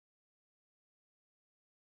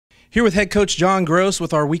Here with head coach John Gross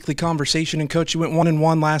with our weekly conversation. And coach, you went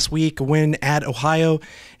 1-1 last week, a win at Ohio,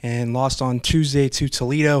 and lost on Tuesday to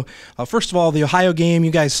Toledo. First of all, the Ohio game,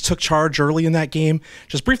 you guys took charge early in that game.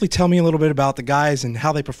 Just briefly tell me a little bit about the guys and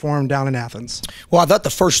how they performed down in Athens. Well, I thought the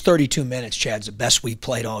first 32 minutes, Chad's the best we've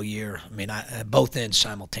played all year. I mean, both ends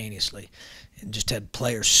simultaneously, and just had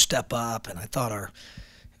players step up. And I thought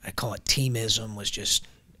I call it teamism, was just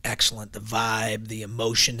excellent. The vibe, the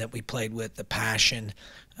emotion that we played with, the passion,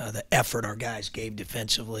 the effort our guys gave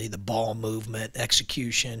defensively, the ball movement,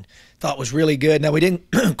 execution, thought was really good. Now, we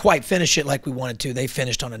didn't quite finish it like we wanted to. They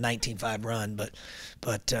finished on a 19-5 run,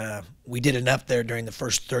 but we did enough there during the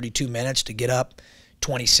first 32 minutes to get up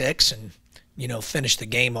 26 and, finish the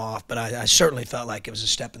game off. But I certainly felt like it was a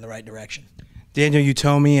step in the right direction. Daniel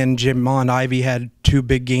Utomi and Jamon Ivey had two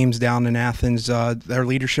big games down in Athens. Their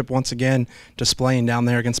leadership once again displaying down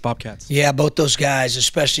there against Bobcats. Yeah, both those guys,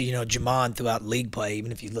 especially, Jamon throughout league play,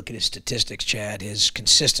 even if you look at his statistics, Chad, his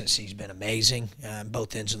consistency has been amazing on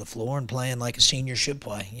both ends of the floor and playing like a senior should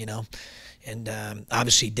play, And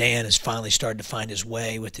obviously Dan has finally started to find his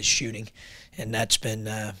way with his shooting, and that's been,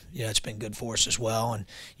 it's been good for us as well. And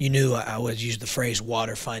you knew I always use the phrase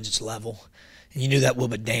water finds its level. And you knew that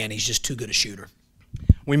with Dan, he's just too good a shooter.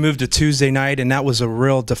 We moved to Tuesday night, and that was a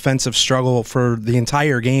real defensive struggle for the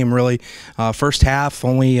entire game, really. First half,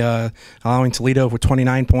 only allowing Toledo with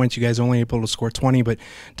 29 points. You guys only able to score 20, but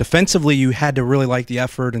defensively, you had to really like the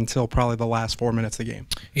effort until probably the last 4 minutes of the game.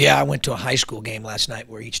 Yeah, I went to a high school game last night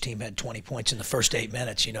where each team had 20 points in the first 8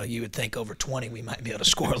 minutes. You would think over 20 we might be able to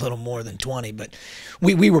score a little more than 20, but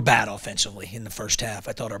we were bad offensively in the first half.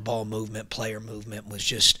 I thought our ball movement, player movement was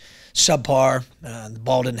just subpar. The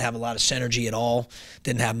ball didn't have a lot of synergy at all.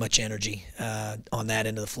 Didn't have much energy on that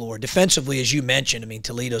end of the floor. Defensively, as you mentioned, I mean,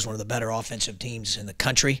 Toledo's one of the better offensive teams in the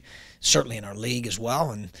country, certainly in our league as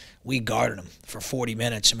well, and we guarded them for 40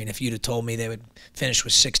 minutes. I mean, if you'd have told me they would finish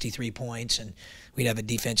with 63 points and we'd have a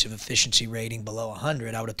defensive efficiency rating below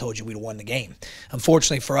 100, I would have told you we'd have won the game.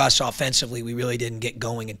 Unfortunately for us, offensively, we really didn't get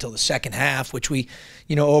going until the second half, which we,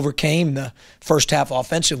 overcame the first half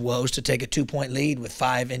offensive woes to take a 2-point lead with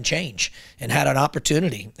 5 and change and had an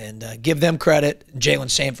opportunity. And give them credit. Jalen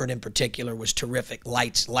Sanford in particular was terrific.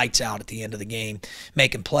 Lights out at the end of the game,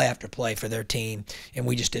 making play after play for their team, and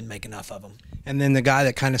we just didn't make enough of them. And then the guy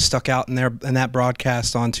that kind of stuck out in that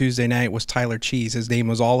broadcast on Tuesday night was Tyler Cheese. His name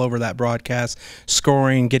was all over that broadcast,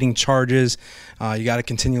 scoring, getting charges. You got to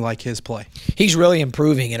continue like his play. He's really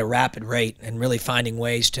improving at a rapid rate and really finding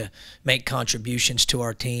ways to make contributions to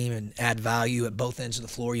our team and add value at both ends of the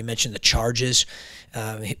floor. You mentioned the charges,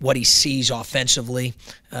 what he sees offensively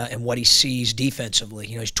and what he sees defensively.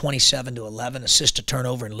 He's 27 to 11 assist to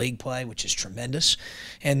turnover in league play, which is tremendous.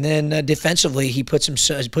 And then defensively, he puts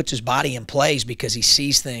his body in plays because he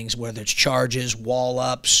sees things, whether it's charges, wall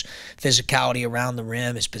ups, physicality around the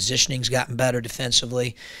rim. His positioning's gotten better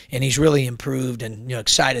defensively, and he's really improved. And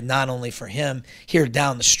excited not only for him here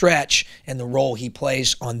down the stretch and the role he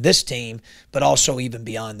plays on this team, but also even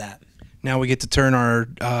beyond that. Now we get to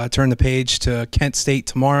turn the page to Kent State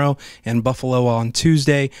tomorrow and Buffalo on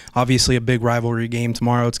Tuesday. Obviously a big rivalry game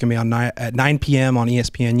tomorrow. It's going to be at 9 p.m. on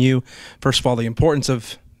ESPNU. First of all, the importance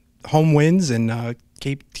of home wins and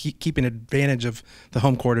keeping advantage of the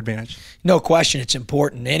home court advantage. No question, it's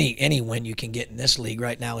important. Any win you can get in this league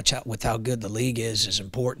right now, with how good the league is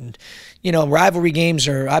important. Rivalry games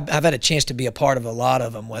I've had a chance to be a part of a lot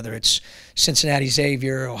of them, whether it's Cincinnati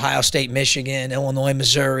Xavier, Ohio State Michigan, Illinois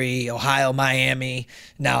Missouri, Ohio Miami,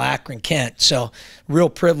 now Akron Kent. So real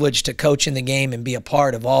privilege to coach in the game and be a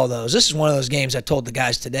part of all those. This is one of those games I told the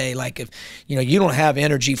guys today, like if you don't have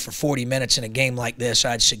energy for 40 minutes in a game like this,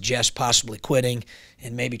 I'd suggest possibly quitting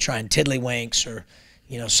and maybe trying tiddlywinks or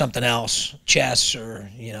something else, chess, or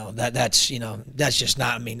that's just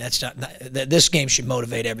not. I mean, that's not. This game should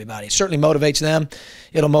motivate everybody. It certainly motivates them.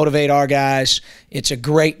 It'll motivate our guys. It's a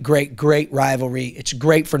great rivalry. It's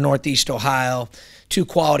great for Northeast Ohio. Two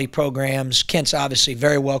quality programs. Kent's obviously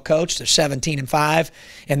very well coached. They're 17-5,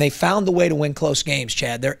 and they found the way to win close games.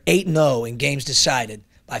 Chad, they're 8-0 in games decided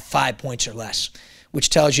by 5 points or less, which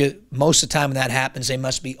tells you most of the time when that happens, they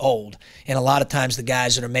must be old. And a lot of times the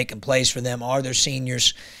guys that are making plays for them are their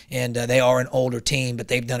seniors, and they are an older team, but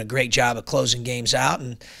they've done a great job of closing games out,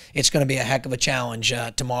 and it's going to be a heck of a challenge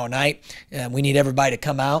tomorrow night. We need everybody to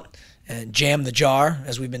come out and jam the jar,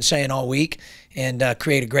 as we've been saying all week, and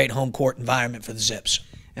create a great home court environment for the Zips.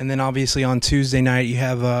 And then obviously on Tuesday night, you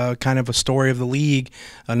have kind of a story of the league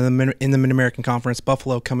in the Mid-American Conference.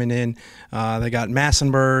 Buffalo coming in. They got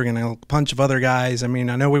Massenburg and a bunch of other guys. I mean,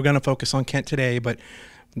 I know we're going to focus on Kent today, but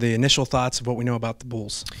the initial thoughts of what we know about the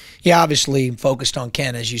Bulls. Yeah, obviously focused on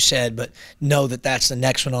Kent, as you said, but know that that's the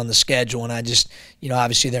next one on the schedule. And I just,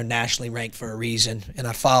 obviously they're nationally ranked for a reason. And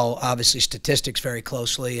I follow, obviously, statistics very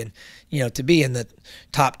closely. And, to be in the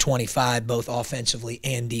top 25, both offensively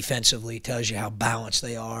and defensively, tells you how balanced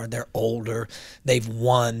they are. They're older. They've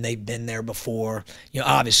won. They've been there before.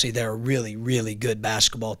 Obviously they're a really, really good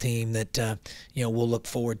basketball team that, we'll look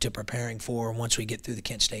forward to preparing for once we get through the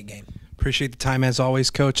Kent State game. Appreciate the time as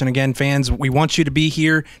always, Coach. And again, fans, we want you to be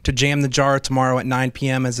here to jam the jar tomorrow at 9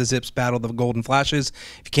 p.m. as the Zips battle the Golden Flashes.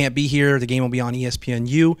 If you can't be here, the game will be on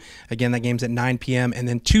ESPNU. Again, that game's at 9 p.m. And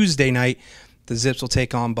then Tuesday night, the Zips will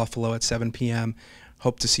take on Buffalo at 7 p.m.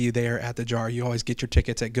 Hope to see you there at the Jar. You always get your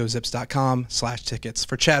tickets at gozips.com/tickets.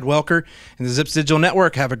 For Chad Welker and the Zips Digital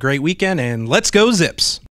Network, have a great weekend, and let's go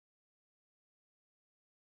Zips!